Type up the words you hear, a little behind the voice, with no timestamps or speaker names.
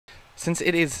since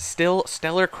it is still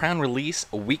Stellar Crown release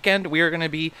weekend, we are going to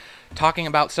be talking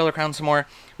about Stellar Crown some more.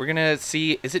 We're going to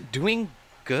see, is it doing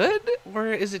good,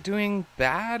 or is it doing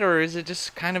bad, or is it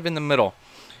just kind of in the middle?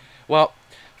 Well,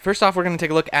 first off, we're going to take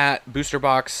a look at booster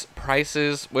box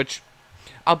prices, which,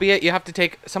 albeit you have to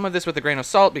take some of this with a grain of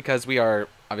salt because we are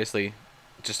obviously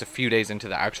just a few days into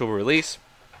the actual release.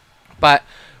 But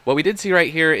what we did see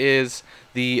right here is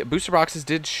the booster boxes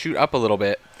did shoot up a little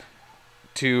bit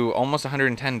to almost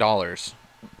 $110.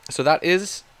 So that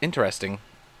is interesting.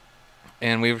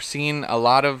 And we've seen a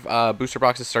lot of booster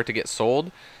boxes start to get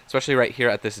sold, especially right here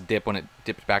at this dip when it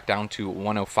dipped back down to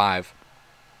 105.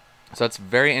 So that's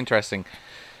very interesting.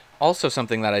 Also,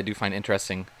 something that I do find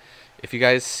interesting, if you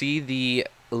guys see the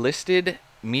listed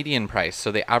median price,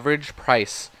 so the average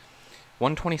price,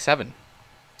 127.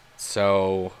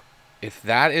 So if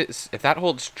that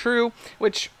holds true,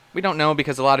 which we don't know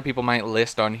because a lot of people might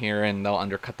list on here and they'll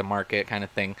undercut the market kind of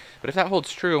thing, but if that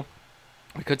holds true,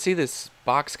 we could see this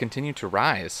box continue to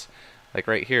rise, like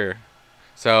right here.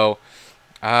 So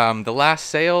the last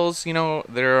sales, you know,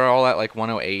 they're all at like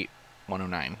 108,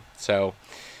 109. So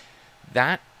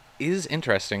that is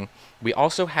interesting. We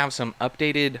also have some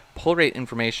updated pull rate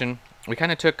information. We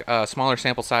kind of took a smaller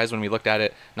sample size when we looked at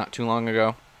it not too long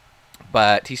ago,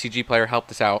 but TCG Player helped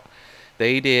us out.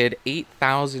 They did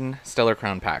 8,000 Stellar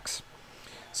Crown packs.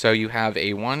 So you have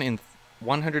a 1 in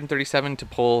 137 to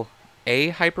pull a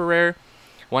hyper rare,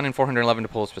 1 in 411 to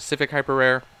pull a specific hyper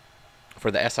rare.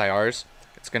 For the SIRs,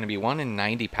 it's going to be 1 in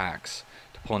 90 packs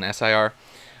to pull an SIR.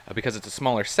 Because it's a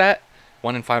smaller set,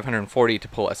 1 in 540 to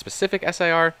pull a specific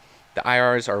SIR. The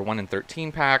IRs are 1 in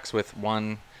 13 packs with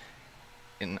 1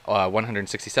 in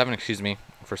 167,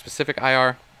 for specific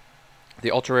IR. The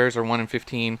ultra rares are 1 in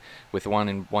 15 with 1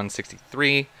 in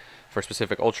 163 for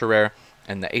specific ultra rare,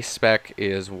 and the ace spec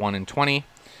is 1 in 20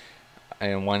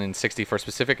 and 1 in 60 for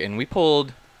specific. And we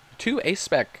pulled 2 ace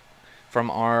spec from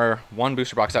our 1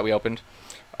 booster box that we opened.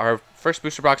 Our first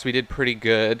booster box, we did pretty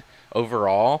good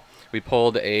overall. We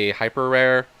pulled a hyper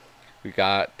rare. We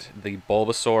got the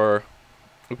Bulbasaur.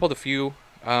 We pulled a few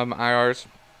IRs,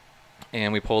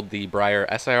 and we pulled the Briar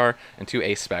SIR and 2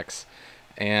 ace specs.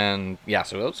 And yeah,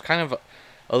 so it was kind of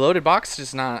a loaded box,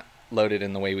 just not loaded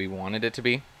in the way we wanted it to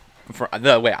be. For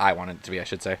the way I wanted it to be, I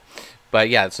should say. But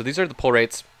yeah, so these are the pull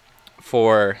rates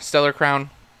for Stellar Crown,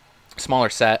 smaller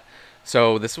set.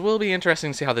 So this will be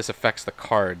interesting to see how this affects the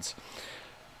cards.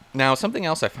 Now, something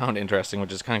else I found interesting,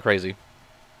 which is kind of crazy.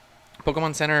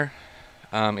 Pokemon Center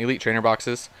Elite Trainer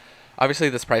boxes. Obviously,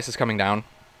 this price is coming down,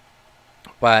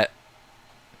 but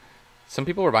some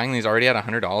people were buying these already at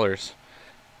 $100.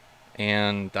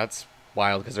 And that's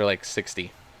wild because they're like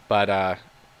 60. But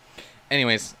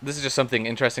anyways, this is just something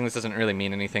interesting. This doesn't really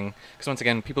mean anything because, once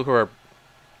again, people who are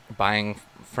buying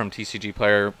from TCG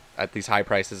Player at these high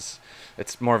prices,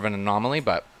 it's more of an anomaly.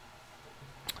 But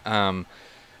all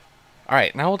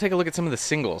right, now we'll take a look at some of the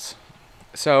singles.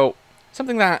 So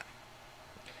something that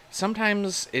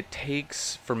sometimes it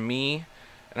takes for me,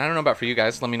 and I don't know about for you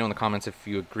guys, let me know in the comments if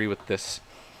you agree with this.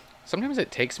 Sometimes it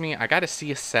takes me, I gotta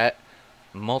see a set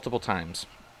multiple times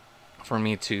for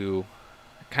me to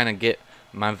kind of get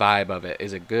my vibe of it.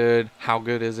 Is it good? How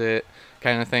good is it?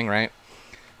 Kind of thing, right?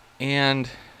 And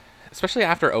especially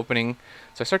after opening,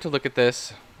 so I start to look at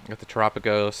this. I got the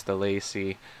Terapagos, the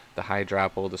Lacy, the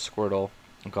Hydrapple, the Squirtle,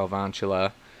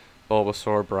 Galvantula,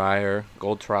 Bulbasaur, Briar,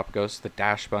 Gold Terapagos, the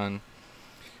Dashbun,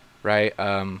 right?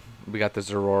 We got the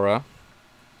Zorora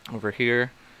over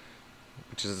here,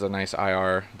 which is a nice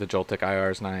IR. The Joltik IR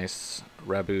is nice.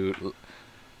 Reboot.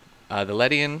 The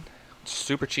Ledian,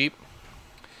 super cheap.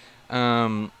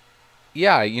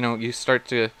 Yeah, you know, you start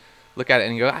to look at it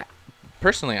and you go,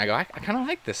 personally, I kind of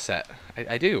like this set.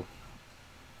 I do.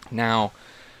 Now,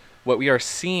 what we are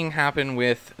seeing happen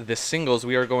with the singles,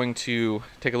 we are going to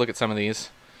take a look at some of these.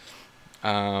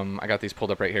 I got these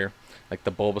pulled up right here, like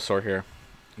the Bulbasaur here.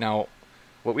 Now,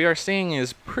 what we are seeing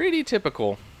is pretty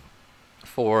typical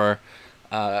for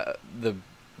the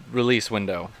release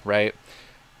window, right?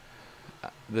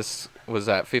 This was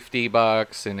at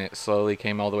 $50 and it slowly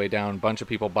came all the way down. A bunch of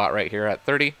people bought right here at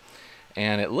 30,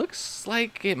 and it looks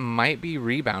like it might be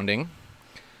rebounding.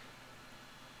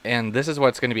 And this is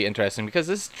what's going to be interesting because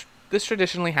this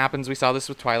traditionally happens. We saw this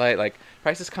with Twilight, like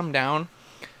prices come down,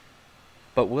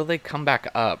 but will they come back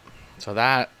up? So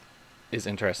that is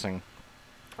interesting.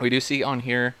 We do see on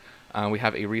here we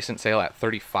have a recent sale at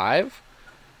 35,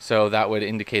 so that would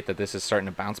indicate that this is starting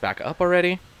to bounce back up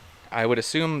already. I would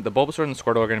assume the Bulbasaur and the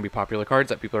Squirtle are going to be popular cards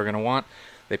that people are going to want.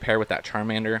 They pair with that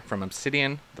Charmander from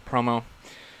Obsidian, the promo.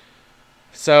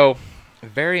 So,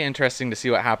 very interesting to see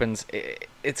what happens.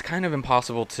 It's kind of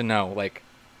impossible to know. Like,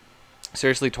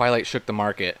 seriously, Twilight shook the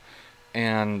market,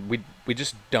 and we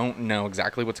just don't know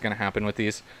exactly what's going to happen with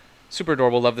these. Super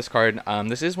adorable. Love this card.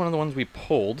 This is one of the ones we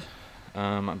pulled.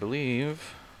 I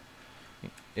believe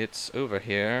it's over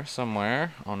here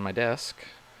somewhere on my desk.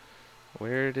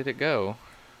 Where did it go?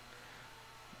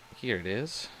 Here it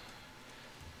is.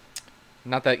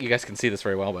 Not that you guys can see this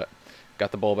very well, but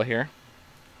got the Bulba here.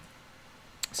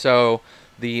 So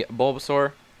the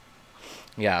Bulbasaur,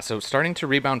 yeah, so starting to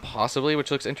rebound possibly,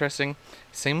 which looks interesting.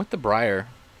 Same with the Briar.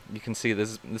 You can see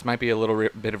this might be a little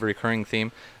bit of a recurring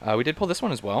theme. We did pull this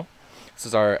one as well. This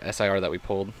is our SIR that we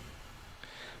pulled.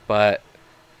 But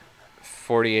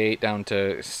 48 down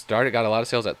to start. It got a lot of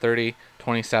sales at 30,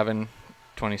 27,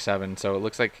 27. So it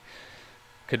looks like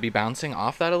could be bouncing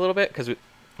off that a little bit because we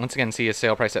once again see a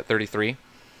sale price at 33.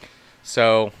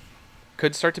 So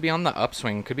could start to be on the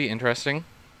upswing. Could be interesting.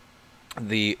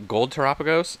 The gold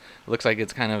Terapagos looks like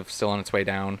it's kind of still on its way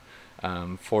down.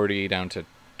 40 down to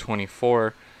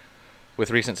 24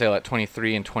 with recent sale at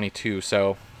 23 and 22.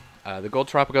 So the gold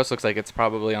Terapagos looks like it's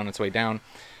probably on its way down.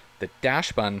 The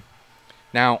Dash Bun.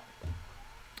 Now,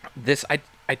 this I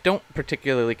don't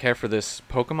particularly care for this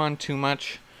Pokemon too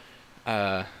much,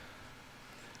 but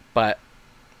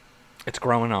it's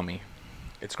growing on me.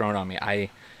 It's growing on me.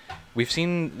 We've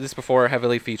seen this before,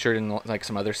 heavily featured in like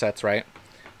some other sets, right?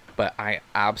 But I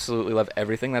absolutely love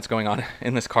everything that's going on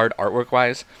in this card,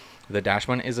 artwork-wise. The Dash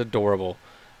Bun is adorable.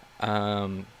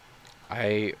 One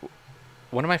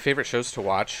of my favorite shows to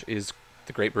watch is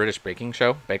the Great British Baking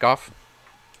Show, Bake Off.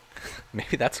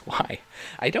 Maybe that's why.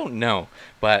 I don't know,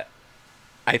 but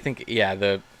I think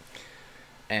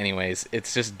anyways,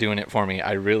 it's just doing it for me.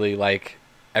 I really like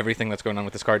everything that's going on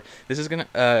with this card. This is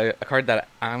a card that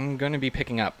I'm gonna be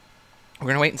picking up. We're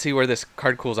gonna wait and see where this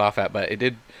card cools off at, but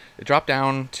it dropped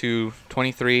down to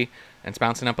 23 and it's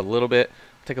bouncing up a little bit.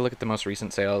 Take a look at the most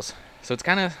recent sales. So it's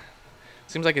kind of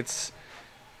seems like it's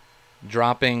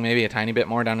dropping maybe a tiny bit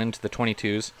more down into the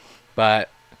 22s, but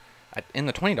in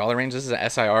the $20 range, this is a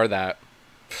SIR that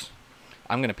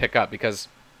I'm going to pick up because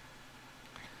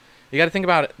you got to think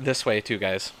about it this way too,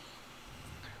 guys.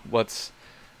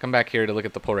 Come back here to look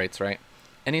at the pull rates, right?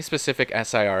 Any specific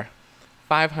SIR,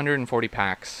 540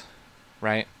 packs,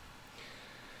 right?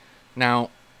 Now,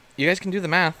 you guys can do the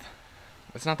math.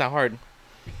 It's not that hard.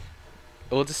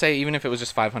 We'll just say even if it was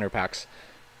just 500 packs.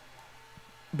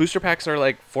 Booster packs are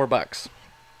like $4.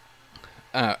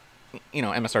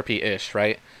 MSRP-ish,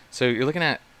 right? So you're looking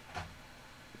at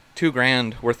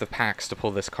 $2,000 worth of packs to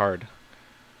pull this card.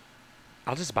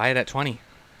 I'll just buy it at 20.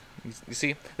 You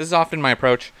see, this is often my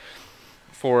approach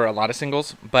for a lot of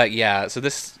singles, but yeah. So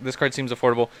this card seems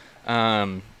affordable.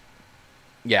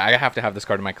 Yeah, I have to have this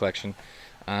card in my collection.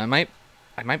 I might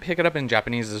pick it up in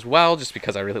Japanese as well, just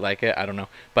because I really like it. I don't know,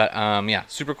 but yeah,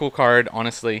 super cool card,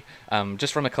 honestly.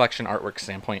 Just from a collection artwork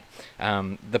standpoint,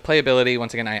 the playability.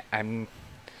 Once again, I'm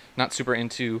not super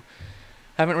into.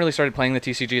 Haven't really started playing the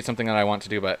TCG. It's something that I want to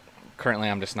do, but currently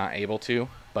I'm just not able to.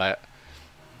 But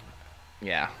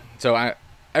yeah, so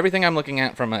everything I'm looking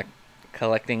at from a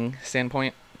collecting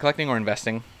standpoint, collecting or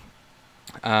investing.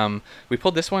 We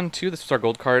pulled this one too. This was our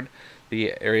gold card,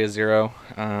 the Area Zero.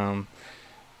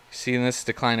 Seeing this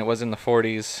decline, it was in the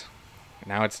 40s.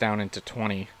 Now it's down into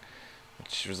 20,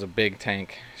 which was a big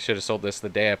tank. Should have sold this the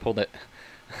day I pulled it.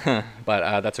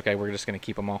 But that's okay. We're just going to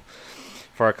keep them all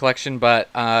for our collection. But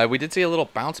we did see a little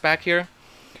bounce back here.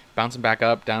 Bouncing back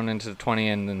up, down into the 20,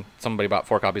 and then somebody bought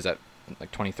 4 copies at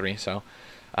like 23. So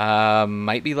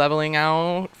might be leveling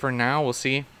out for now. We'll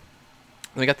see.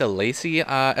 We got the Lacey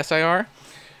SIR,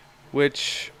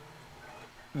 which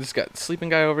this got Sleeping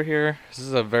Guy over here. This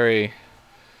is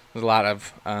there's a lot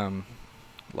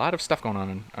of stuff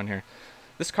going on here.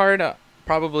 This card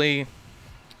probably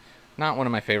not one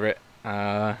of my favorite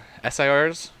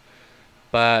SIRs,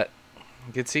 but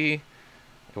you can see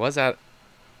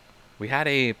we had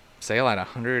a sale at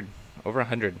over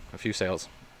 100, a few sales.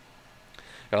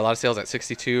 Got a lot of sales at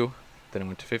 62, then it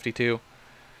went to 52.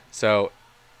 So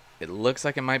it looks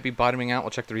like it might be bottoming out.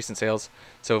 We'll check the recent sales.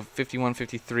 So 51,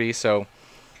 53. So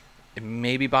it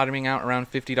may be bottoming out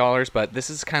around $50, but this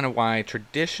is kind of why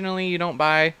traditionally you don't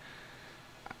buy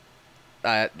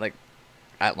at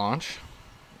launch.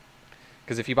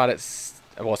 Because if you bought it,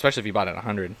 well, especially if you bought it at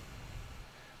 100,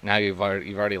 now you've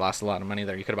already lost a lot of money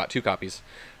there. You could have bought 2 copies,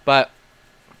 but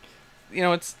you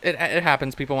know it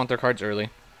happens. People want their cards early.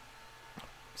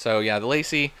 So yeah, the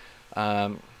Lacey,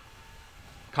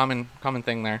 common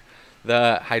thing there.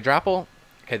 The Hydrapple.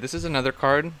 Okay, this is another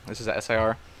card. This is a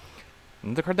SIR.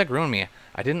 Another card that grew on me.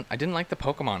 I didn't like the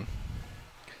Pokemon,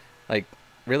 like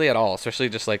really at all. Especially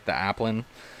just like the Applin.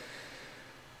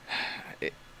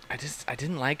 I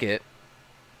didn't like it.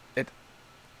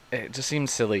 it just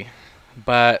seems silly.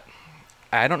 But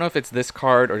I don't know if it's this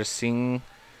card or just seeing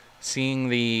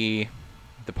the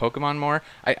Pokemon more.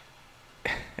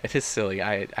 It is silly.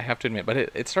 I have to admit, but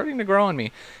it's starting to grow on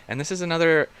me. And this is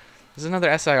another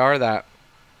SIR that,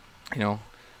 you know,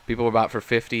 people bought for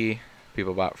 50,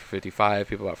 people bought for 55,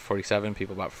 people bought for 47,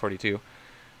 people bought for 42,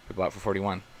 people bought for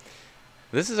 41.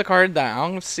 This is a card that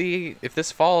I'm gonna see if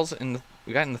this falls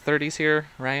we got in the 30s here,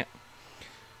 right?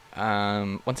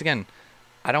 Once again,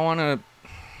 I don't want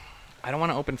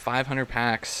to open 500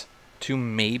 packs to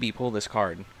maybe pull this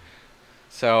card.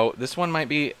 So this one might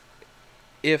be,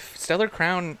 if Stellar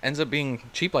Crown ends up being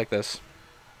cheap like this,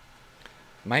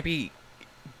 might be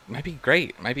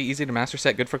great. Might be easy to master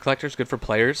set, good for collectors, good for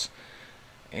players.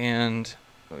 And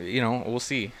we'll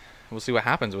see. We'll see what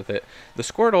happens with it. The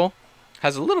Squirtle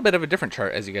has a little bit of a different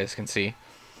chart, as you guys can see.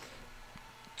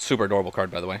 Super adorable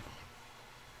card, by the way.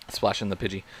 Splashing the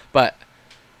Pidgey. But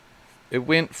it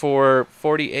went for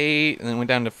 48, and then went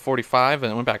down to 45, and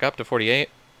then went back up to 48.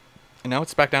 And now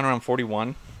it's back down around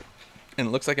 41. And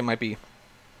it looks like it might be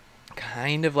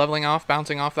kind of leveling off,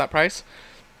 bouncing off that price.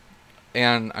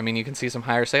 And, I mean, you can see some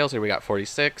higher sales here. We got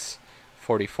 46,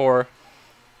 44.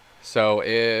 So,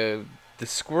 the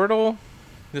Squirtle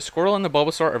and the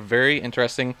Bulbasaur are very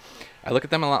interesting. I look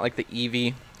at them a lot like the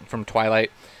Eevee from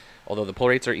Twilight, although the pull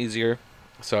rates are easier.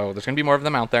 So, there's going to be more of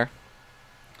them out there.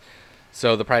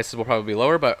 So, the prices will probably be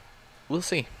lower, but we'll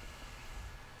see.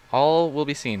 All will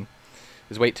be seen.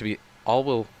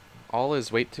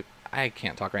 I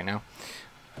can't talk right now.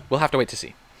 We'll have to wait to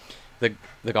see. The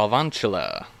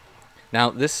Galvantula. Now,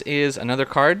 this is another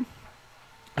card,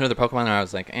 another Pokemon that I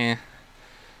was like,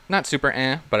 not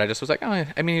super but I just was like, oh,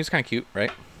 I mean, he was kind of cute,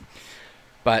 right?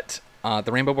 But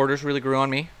the rainbow borders really grew on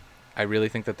me. I really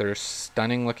think that they're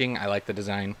stunning looking. I like the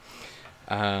design.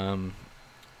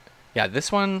 Yeah,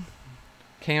 this one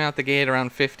came out the gate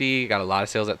around 50, got a lot of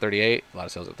sales at 38, a lot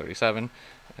of sales at 37,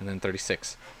 and then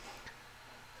 36.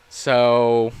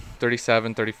 So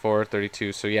 37, 34,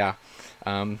 32. So yeah, it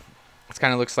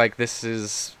kind of looks like this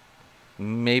is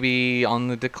maybe on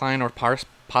the decline or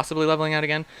possibly leveling out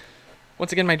again.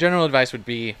 Once again, my general advice would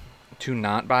be to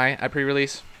not buy at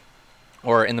pre-release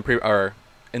or in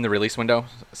the release window.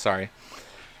 Sorry,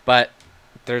 but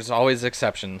there's always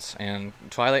exceptions, and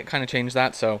Twilight kind of changed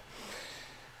that. So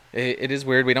it is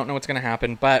weird. We don't know what's going to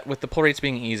happen, but with the pull rates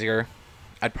being easier,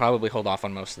 I'd probably hold off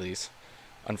on most of these,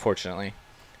 unfortunately.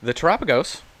 The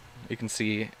Terapagos, you can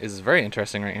see, is very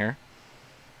interesting right here.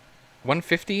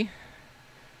 150,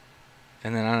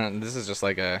 and then this is just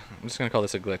like I'm just going to call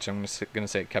this a glitch. I'm just going to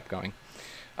say it kept going.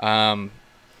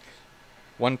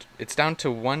 It's down to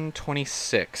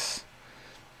 126.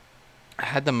 I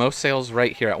had the most sales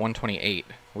right here at 128,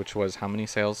 which was how many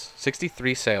sales?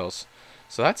 63 sales.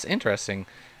 So that's interesting.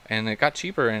 And it got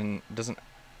cheaper and doesn't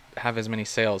have as many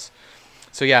sales.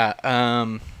 So yeah,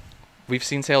 we've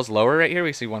seen sales lower right here.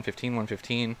 We see 115,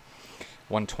 115,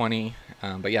 120.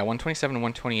 But yeah, 127 and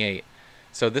 128.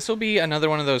 So this will be another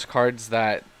one of those cards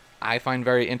that I find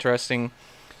very interesting.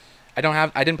 I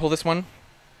didn't pull this one.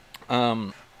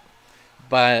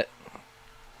 But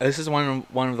this is one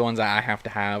of the ones that I have to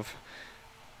have.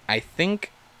 I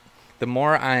think the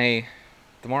more I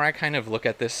kind of look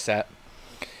at this set,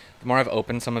 the more I've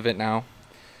opened some of it now.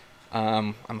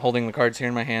 I'm holding the cards here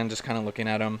in my hand, just kind of looking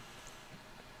at them.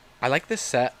 I like this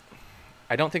set.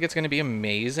 I don't think it's going to be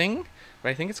amazing, but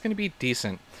I think it's going to be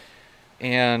decent.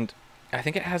 And I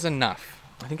think it has enough.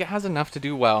 I think it has enough to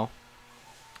do well.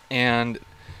 And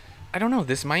I don't know,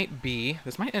 this might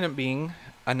end up being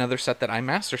another set that I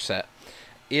master set.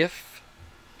 If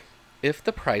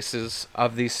the prices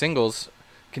of these singles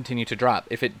continue to drop.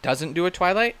 If it doesn't do a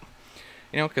Twilight,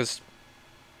 because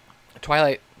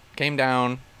Twilight came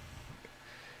down,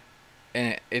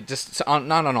 and it just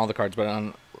not on all the cards, but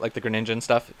on like the Greninja and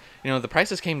stuff. The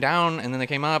prices came down and then they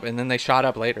came up and then they shot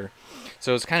up later.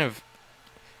 So it was kind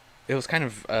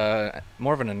of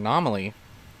more of an anomaly.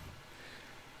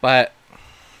 But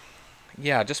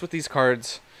yeah, just with these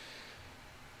cards,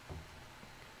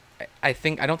 I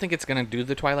don't think it's gonna do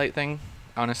the Twilight thing,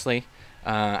 honestly.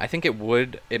 I think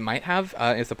it might have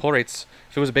if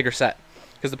it was a bigger set,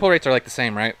 because the pull rates are like the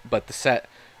same, right? But the set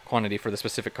quantity for the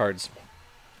specific cards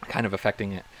kind of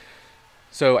affecting it.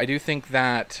 So I do think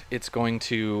that these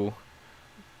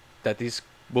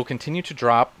will continue to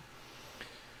drop.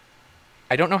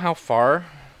 I don't know how far.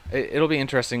 It'll be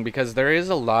interesting because there is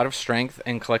a lot of strength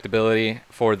and collectability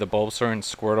for the Bulbasaur and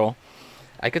Squirtle.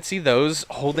 I could see those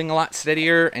holding a lot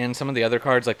steadier, and some of the other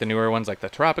cards, like the newer ones, like the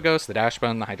Terapagos, the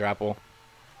Dashbone, the Hydrapple,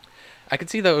 I could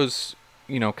see those,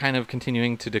 kind of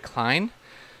continuing to decline.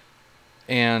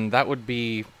 And that would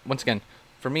be, once again,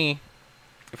 for me,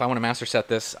 if I want to master set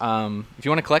this, if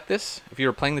you want to collect this, if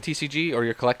you're playing the TCG or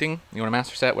you're collecting, you want to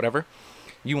master set, whatever,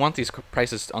 you want these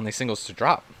prices on these singles to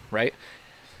drop, right?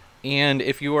 And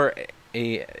if you are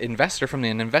a investor from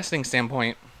an investing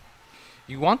standpoint,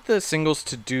 you want the singles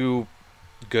to do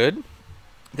good.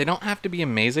 They don't have to be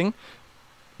amazing.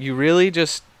 You really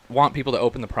just want people to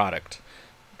open the product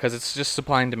because it's just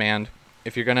supply and demand.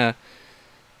 If you're gonna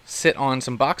sit on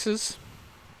some boxes,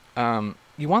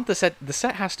 you want the set. The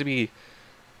set has to be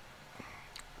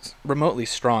remotely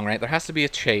strong, right? There has to be a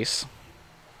chase,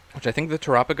 which I think the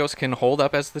Terapagos can hold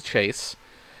up as the chase,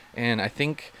 and I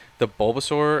think the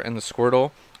Bulbasaur and the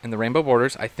Squirtle and the Rainbow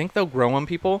Borders, I think they'll grow on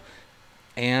people,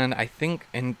 and I think,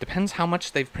 and depends how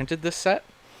much they've printed this set.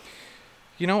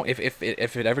 You know, if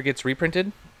it ever gets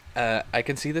reprinted, I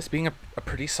can see this being a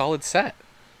pretty solid set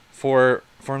for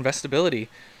investability.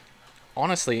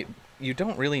 Honestly, you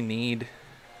don't need,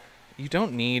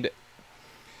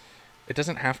 it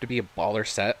doesn't have to be a baller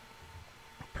set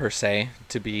per se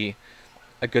to be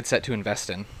a good set to invest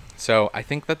in. So I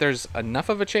think that there's enough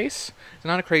of a chase. It's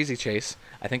not a crazy chase.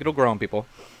 I think it'll grow on people.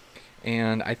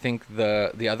 And I think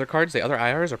the other cards, the other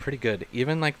IRs are pretty good.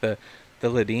 Even like the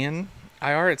Lydian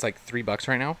IR, it's like $3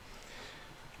 right now.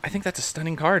 I think that's a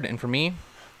stunning card. And for me,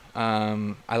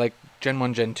 I like Gen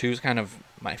 1, Gen 2 is kind of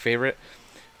my favorite.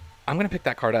 I'm going to pick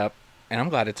that card up, and I'm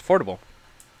glad it's affordable.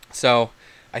 So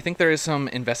I think there is some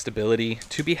investability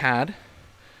to be had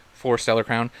for Stellar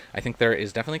Crown. I think there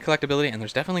is definitely collectability, and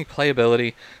there's definitely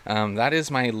playability. That is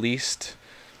my least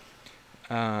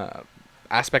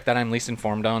aspect that I'm least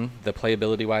informed on, the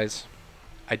playability wise.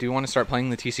 I do want to start playing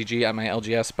the TCG at my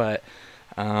LGS, but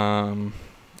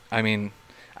I mean,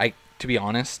 to be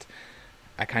honest,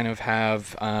 I kind of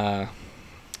have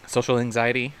social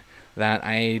anxiety that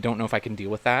I don't know if I can deal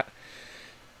with that.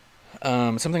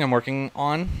 Something I'm working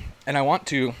on, and I want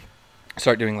to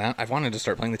start doing that. I've wanted to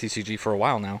start playing the TCG for a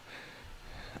while now.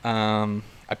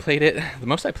 I played it, the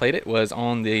most I played it was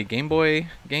on the Game Boy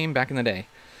game back in the day.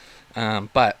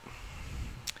 But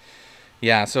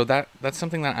yeah, so that's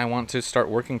something that I want to start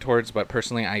working towards, but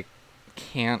personally I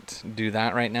can't do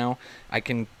that right now. I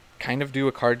can kind of do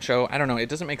a card show. I don't know, it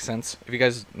doesn't make sense. If you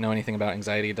guys know anything about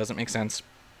anxiety, it doesn't make sense.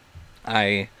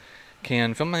 I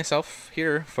can film myself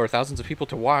here for thousands of people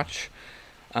to watch,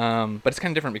 but it's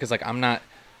kind of different because like I'm not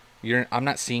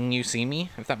seeing you see me,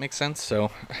 if that makes sense.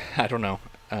 So I don't know.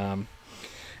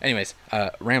 Anyways,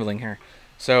 rambling here.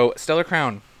 So Stellar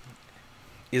Crown,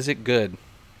 is it good?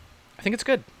 I think it's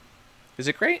good. Is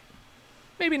it great?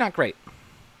 Maybe not great,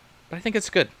 but I think it's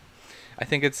good. I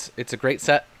think it's a great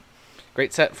set.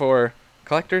 Great set for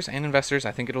collectors and investors.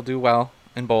 I think it'll do well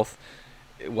in both.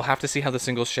 We'll have to see how the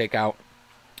singles shake out.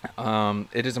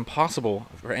 It is impossible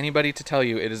for anybody to tell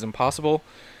you. It is impossible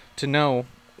to know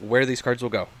where these cards will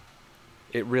go.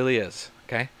 It really is.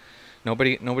 Okay,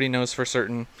 nobody knows for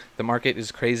certain. The market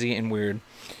is crazy and weird,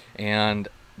 and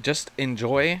just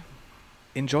enjoy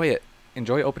it.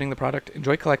 Enjoy opening the product.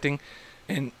 Enjoy collecting,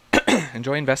 and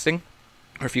enjoy investing.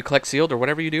 Or if you collect sealed or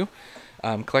whatever you do,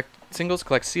 collect singles,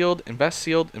 collect sealed, invest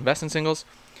in singles.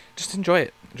 Just enjoy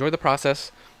it. Enjoy the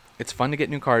process. It's fun to get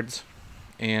new cards,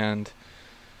 and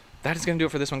that is going to do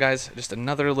it for this one, guys. Just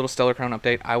another little Stellar Crown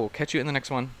update. I will catch you in the next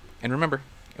one. And remember,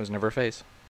 it was never a phase.